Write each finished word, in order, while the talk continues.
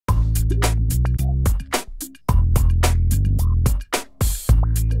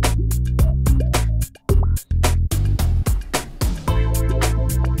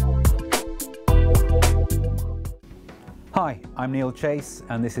I'm Neil Chase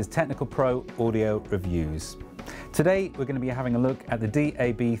and this is Technical Pro Audio Reviews. Today we're going to be having a look at the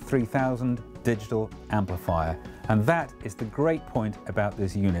DAB-3000 digital amplifier, and that is the great point about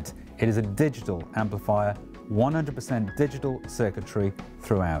this unit. It is a digital amplifier, 100% digital circuitry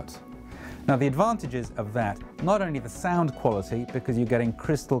throughout. Now the advantages of that, not only the sound quality because you're getting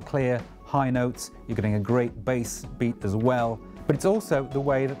crystal clear high notes, you're getting a great bass beat as well, but it's also the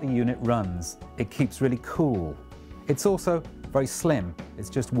way that the unit runs. It keeps really cool. It's also very slim, it's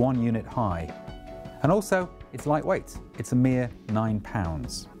just 1 unit high. And also, it's lightweight, it's a mere 9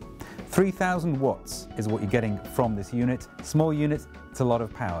 pounds. 3000 watts is what you're getting from this unit. Small unit, it's a lot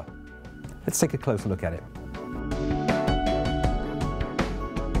of power. Let's take a closer look at it.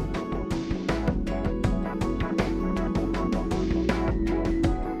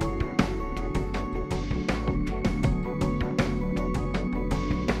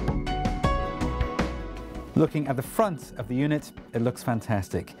 Looking at the front of the unit, it looks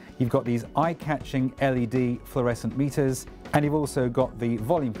fantastic. You've got these eye-catching LED fluorescent meters, and you've also got the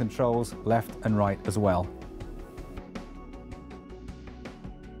volume controls left and right as well.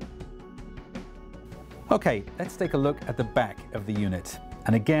 Okay, let's take a look at the back of the unit.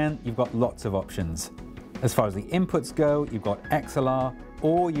 And again, you've got lots of options. As far as the inputs go, you've got XLR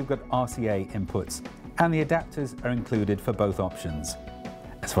or you've got RCA inputs, and the adapters are included for both options.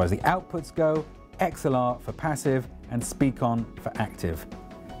 As far as the outputs go, XLR for passive and Speak-On for active.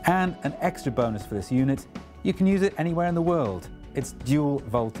 And an extra bonus for this unit, you can use it anywhere in the world. It's dual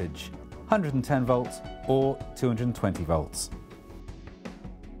voltage, 110 volts or 220 volts.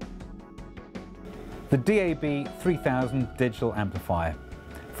 The DAB-3000 digital amplifier.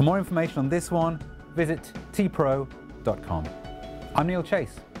 For more information on this one, visit TPRO.com. I'm Neil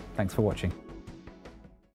Chase. Thanks for watching.